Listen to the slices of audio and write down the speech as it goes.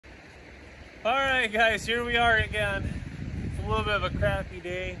All right, guys, here we are again. It's a little bit of a crappy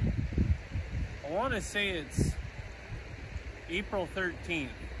day. I want to say it's April 13th.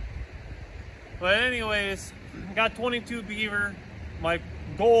 But anyways, got 22 beaver. My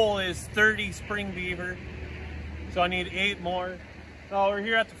goal is 30 spring beaver. So I need 8 more. Now we're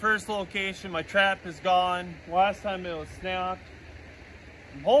here at the first location. My trap is gone. Last time it was snapped.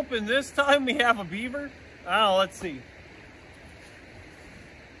 I'm hoping this time we have a beaver. I don't know, let's see.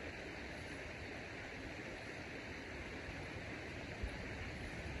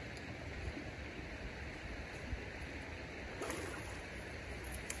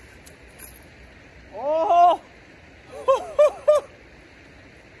 Oh!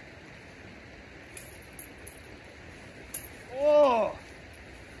 Oh!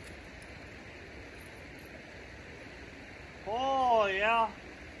 Oh, yeah.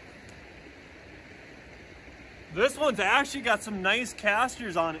 This one's actually got some nice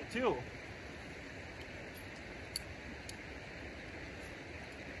casters on it too.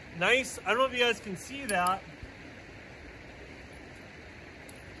 Nice. I don't know if you guys can see that.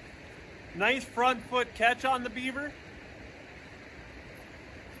 Nice front foot catch on the beaver.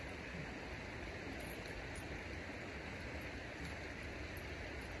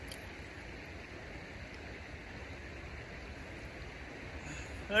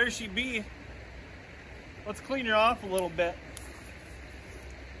 There she be. Let's clean her off a little bit.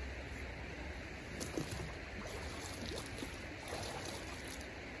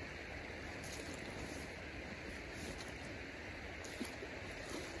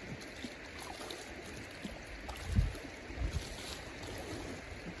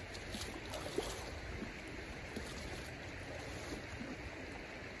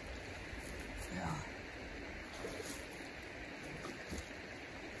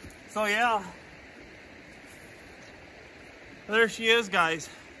 So yeah, there she is, guys.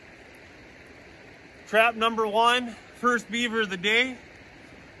 Trap number 1, first beaver of the day.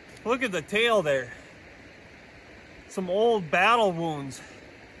 Look at the tail there. Some old battle wounds.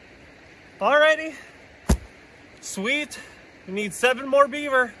 Alrighty, sweet. We need 7 more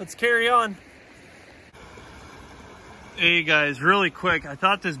beaver. Let's carry on. Hey guys, really quick, I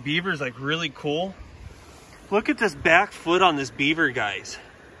thought this beaver is like really cool. Look at this back foot on this beaver, guys.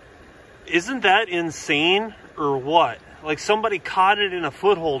 Isn't that insane or what? Like somebody caught it in a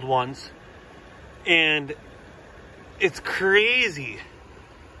foothold once and it's crazy.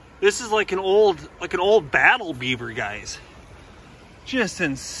 This is like an old battle beaver, guys. Just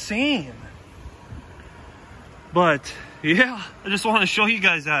insane. But yeah, I just want to show you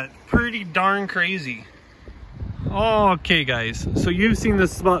guys that. Pretty darn crazy. Okay guys, so you've seen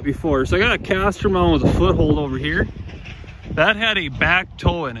this spot before. So I got a caster mount with a foothold over here. That had a back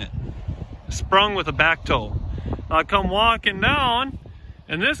toe in it. Sprung with a back toe. I come walking down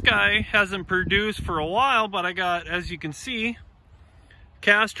and this guy hasn't produced for a while, but I got, as you can see,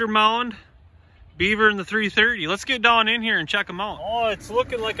 caster mound, beaver in the 330. Let's get down in here and check them out. Oh, it's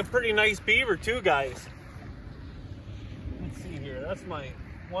looking like a pretty nice beaver too, guys. Let's see here. That's one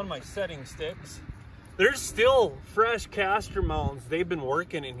of my setting sticks. There's still fresh caster mounds they've been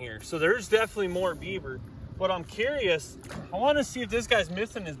working in here, so there's definitely more beaver. But I'm curious, I want to see if this guy's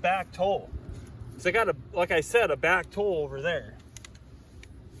missing his back toe. So I got, like I said, a back toe over there.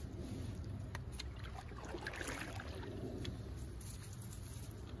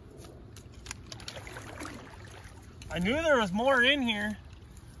 I knew there was more in here.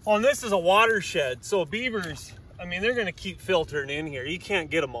 Oh, and this is a watershed, so beavers, I mean, they're gonna keep filtering in here. You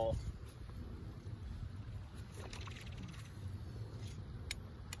can't get them all.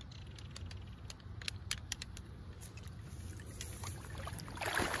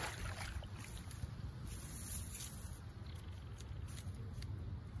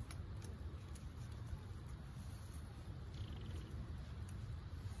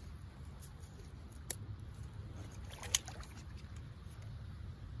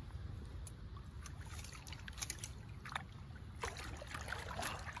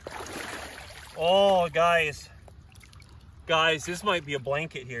 Oh, guys, this might be a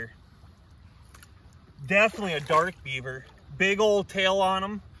blanket here. Definitely a dark beaver. Big old tail on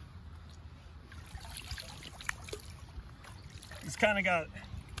him. He's kind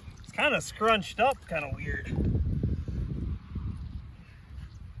of scrunched up, kind of weird.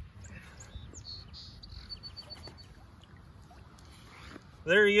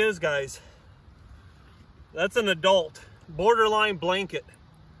 There he is, guys. That's an adult, borderline blanket.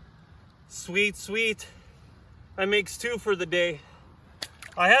 Sweet, sweet. That makes 2 for the day.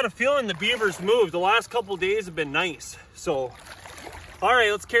 I had a feeling the beavers moved. The last couple days have been nice. So, all right,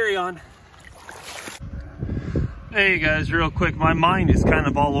 let's carry on. Hey guys, real quick, my mind is kind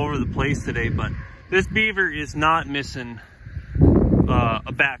of all over the place today, but this beaver is not missing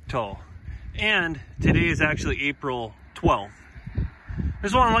a back toe. And today is actually April 12th. I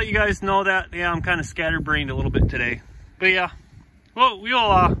just want to let you guys know that, yeah, I'm kind of scatterbrained a little bit today. But yeah, well,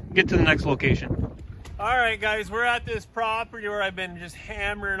 we'll get to the next location. All right, guys, we're at this property where I've been just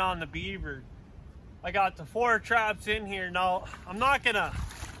hammering on the beaver. I got the 4 traps in here. Now, I'm not gonna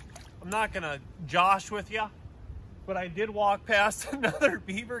josh with you, but I did walk past another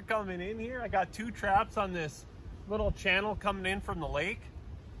beaver coming in here. I got 2 traps on this little channel coming in from the lake,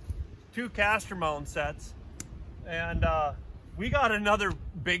 2 caster mount sets, and we got another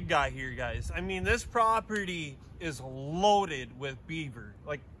big guy here, guys. I mean, this property is loaded with beaver.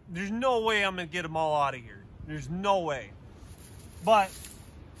 Like, there's no way I'm gonna get them all out of here. There's no way. But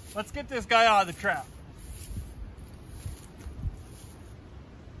let's get this guy out of the trap.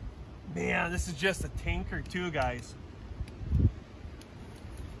 Man, this is just a tanker too, guys.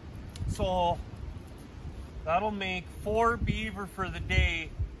 So that'll make 4 beaver for the day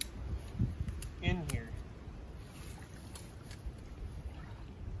in here.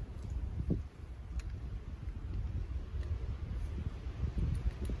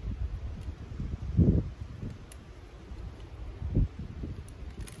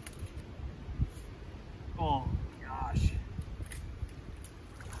 Oh gosh.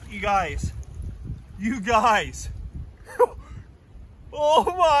 You guys. Oh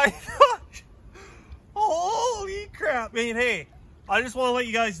my gosh. Holy crap. I mean, hey, I just want to let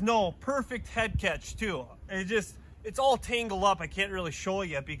you guys know, perfect head catch too. It's all tangled up. I can't really show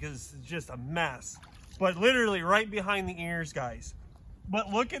you because it's just a mess. But literally right behind the ears, guys. But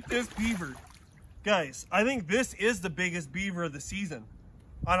look at this beaver. Guys, I think this is the biggest beaver of the season.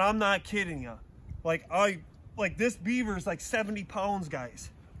 And I'm not kidding you. Like this beaver is like 70 pounds, guys.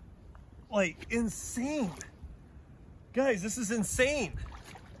 Like, insane. Guys, this is insane.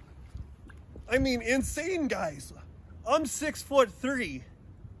 I mean, insane, guys. I'm 6'3".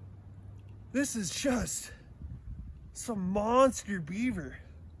 This is just some monster beaver.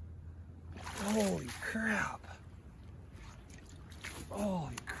 Holy crap.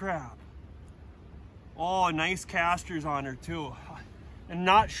 Holy crap. Oh, nice casters on her too. And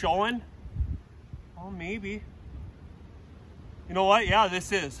not showing. Oh, maybe. You know what? Yeah,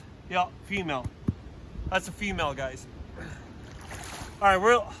 this is. Yeah, female. That's a female, guys. All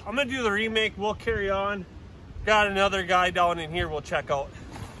right, I'm gonna do the remake. We'll carry on. Got another guy down in here we'll check out.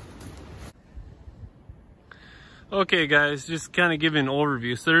 Okay, guys, just kind of give you an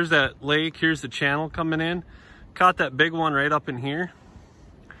overview. So there's that lake. Here's the channel coming in. Caught that big one right up in here.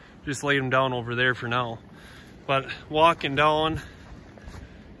 Just laid him down over there for now. But walking down,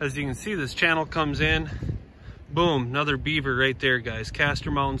 as you can see, this channel comes in. Boom, another beaver right there, guys. Caster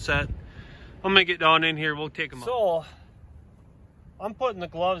mount set. I'm gonna get down in here, we'll take them out. So, I'm putting the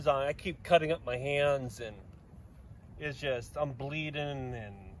gloves on. I keep cutting up my hands and it's just, I'm bleeding,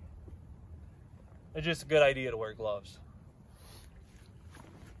 and it's just a good idea to wear gloves.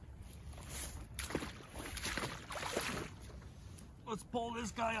 Let's pull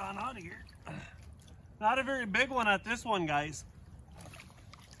this guy on out of here. Not a very big one at this one, guys.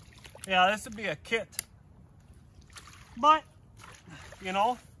 Yeah, this would be a kit. But, you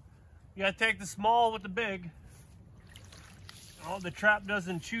know, you gotta take the small with the big. Oh, the trap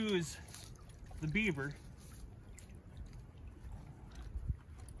doesn't choose the beaver.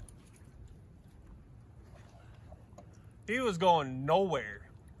 He was going nowhere.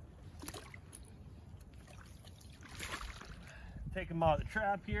 Take him out of the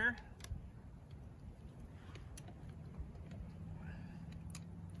trap here.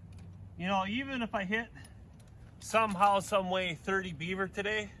 You know, even if I hit somehow, some way 30 beaver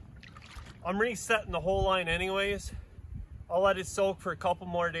today, I'm resetting the whole line anyways. I'll let it soak for a couple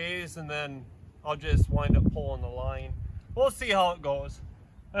more days and then I'll just wind up pulling the line. We'll see how it goes.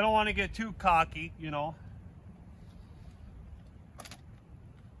 I don't want to get too cocky, you know.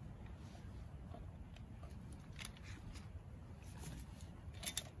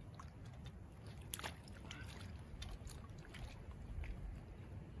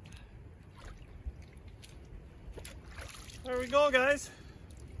 There we go, guys.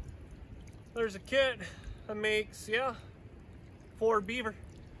 There's a kit that makes, yeah, 4 beaver.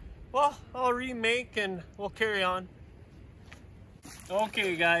 Well, I'll remake and we'll carry on.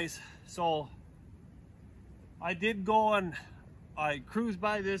 Okay, guys, so I did go and I cruised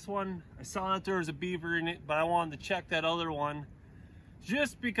by this one. I saw that there was a beaver in it, but I wanted to check that other one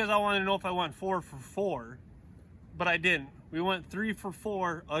just because I wanted to know if I went 4 for 4, but I didn't. We went 3 for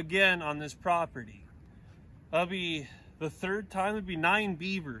 4 again on this property. That'll be the 3rd time. It'd be 9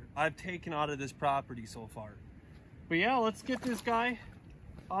 beaver I've taken out of this property so far. But yeah, let's get this guy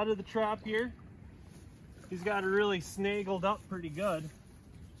out of the trap here. He's got it really snaggled up pretty good.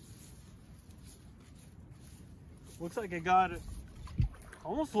 Looks like I got it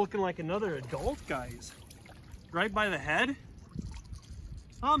almost looking like another adult, guys. Right by the head.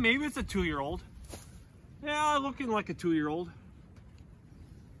 Oh, maybe it's a 2-year-old. Yeah, looking like a 2-year-old.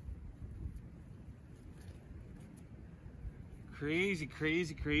 Crazy,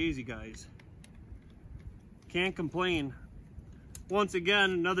 crazy, crazy, guys. Can't complain. Once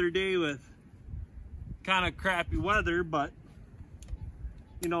again, another day with kind of crappy weather, but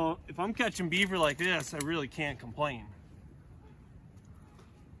you know, if I'm catching beaver like this, I really can't complain.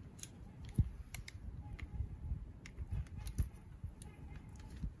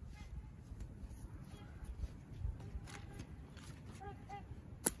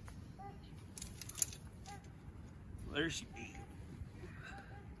 There she be.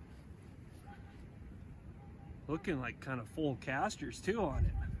 Looking like kind of full casters too on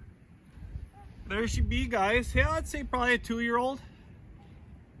it. There she be, guys. Yeah, I'd say probably a 2-year-old.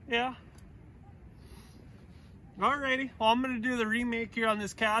 Yeah. Alrighty. Well, I'm gonna do the remake here on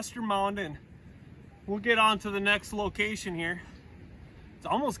this caster mound and we'll get on to the next location here. It's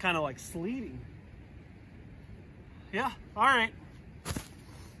almost kind of like sleeting. Yeah, alright.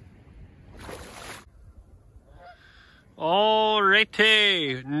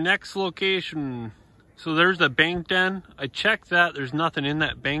 Alrighty, next location. So there's the bank den. I checked that, there's nothing in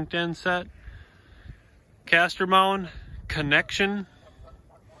that bank den set. Caster mound, connection.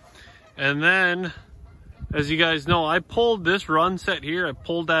 And then, as you guys know, I pulled this run set here, I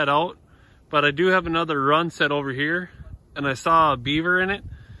pulled that out. But I do have another run set over here. And I saw a beaver in it.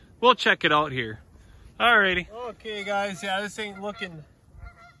 We'll check it out here. Alrighty. Okay guys, yeah, this ain't looking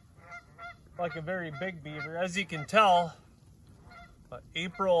like a very big beaver. As you can tell,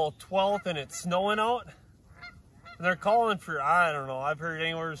 April 12th and it's snowing out. And they're calling for, I don't know, I've heard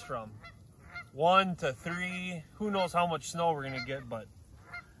anywhere from 1 to 3. Who knows how much snow we're gonna get, but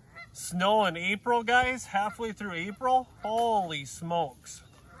snow in April, guys, halfway through April, holy smokes.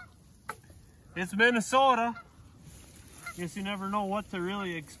 It's Minnesota. Guess you never know what to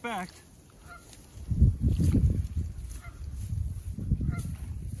really expect.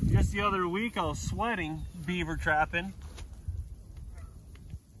 Just the other week I was sweating beaver trapping,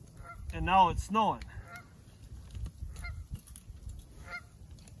 and now it's snowing.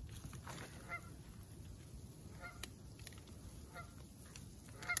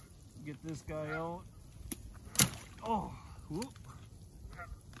 Get this guy out. Oh, whoop.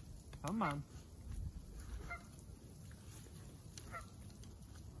 Come on.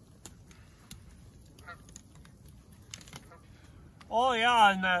 Oh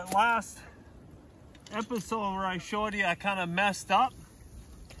yeah, in that last episode where I showed you I kind of messed up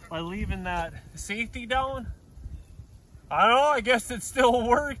by leaving that safety down. I don't know, I guess it still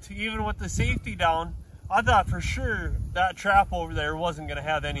worked even with the safety down. I thought for sure that trap over there wasn't going to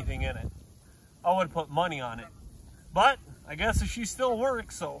have anything in it. I would put money on it. But I guess she still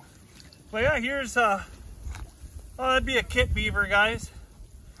works, so. But yeah, here's oh, that'd be a kit beaver, guys.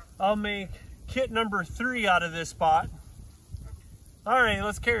 I'll make kit number 3 out of this spot. Alright,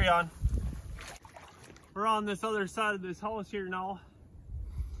 let's carry on. We're on this other side of this house here now.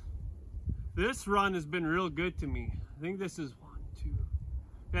 This run has been real good to me. I think this is 1, 2.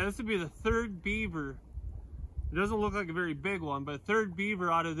 Yeah, this would be the 3rd beaver. It doesn't look like a very big one, but 3rd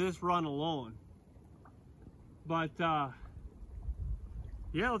beaver out of this run alone. But yeah,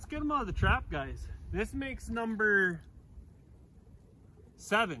 let's get them out of the trap, guys. This makes number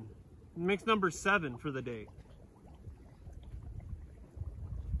 7. It makes number 7 for the day.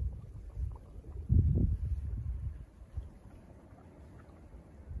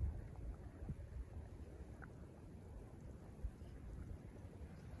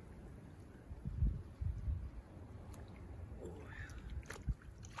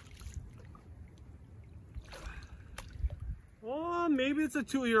 Oh, maybe it's a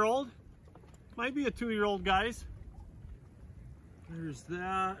 2-year-old. Might be a 2-year-old, guys. There's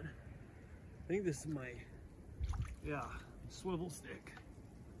that. I think this is my, yeah, swivel stick.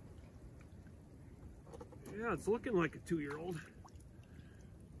 Yeah, it's looking like a 2-year-old.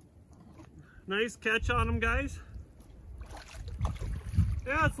 Nice catch on him, guys.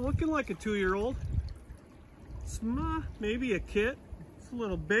 Yeah, it's looking like a 2-year-old. Maybe a kit. It's a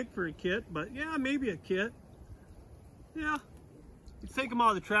little big for a kit, but yeah, maybe a kit. Yeah. Let's take them out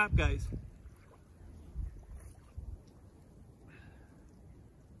of the trap, guys.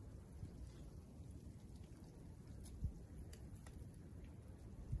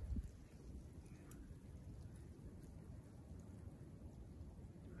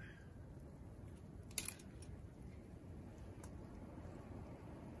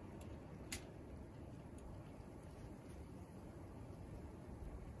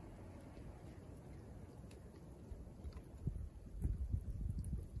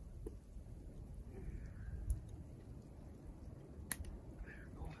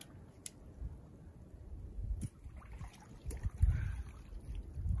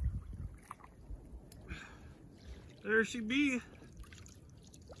 There she be.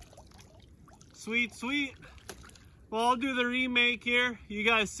 Sweet, sweet. Well, I'll do the remake here. You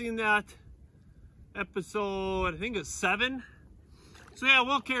guys seen that episode, I think it's 7. So yeah,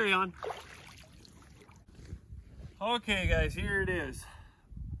 we'll carry on. Okay guys, here it is.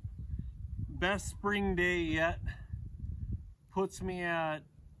 Best spring day yet. Puts me at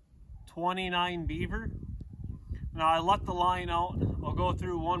 29 beaver. Now I let the line out. I'll go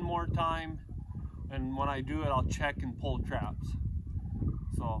through one more time, and when I do it, I'll check and pull traps.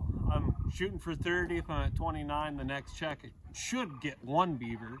 So I'm shooting for 30. If I'm at 29, the next check it should get 1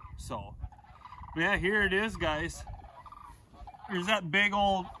 beaver. So but yeah, here it is, guys. Here's that big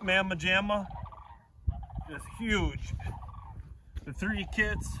old mamma jamma. It's huge. The 3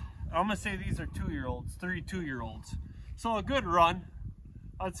 kits, I'm gonna say these are 2-year-olds, 3 2-year-olds. So a good run.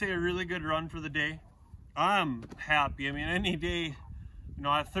 I'd say a really good run for the day. I'm happy. I mean, any day, you know,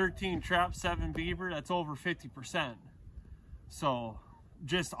 I have 13 traps, 7 beaver, that's over 50%. So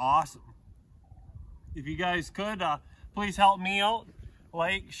just awesome. If you guys could, please help me out.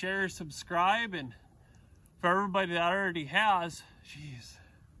 Like, share, subscribe, and for everybody that already has, jeez,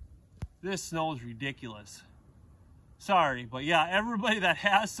 this snow is ridiculous. Sorry, but yeah, everybody that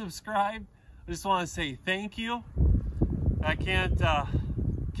has subscribed, I just want to say thank you. I can't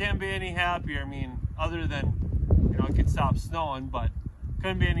be any happier. I mean, other than, you know, it could stop snowing, but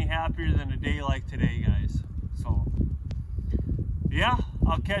couldn't be any happier than a day like today, guys. So yeah,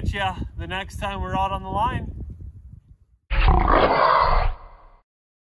 I'll catch ya the next time we're out on the line.